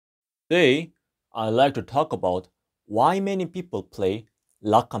Today, I'd like to talk about why many people play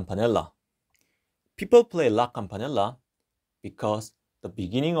La Campanella. People play La Campanella because the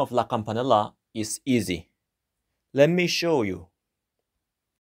beginning of La Campanella is easy. Let me show you.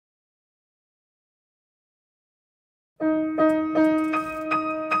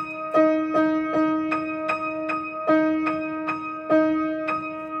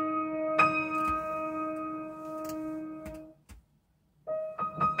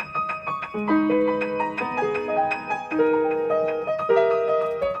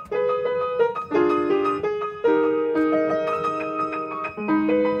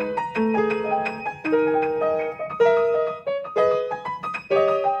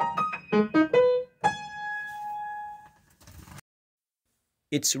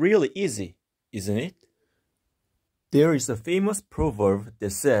 It's really easy, isn't it? There is a famous proverb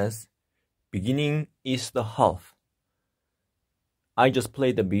that says, beginning is the half. I just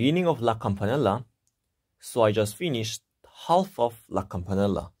played the beginning of La Campanella, so I just finished half of La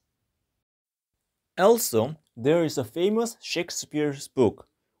Campanella. Also, there is a famous Shakespeare's book,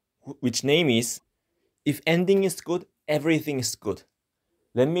 which name is, If Ending is Good, Everything is Good.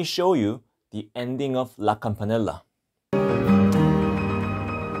 Let me show you the ending of La Campanella.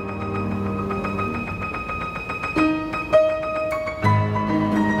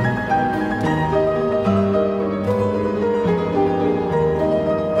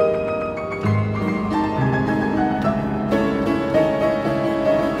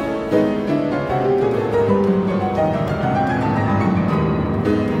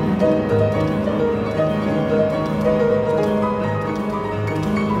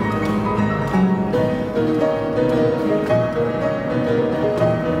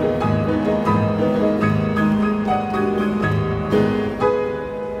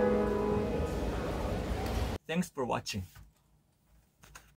 Thanks for watching.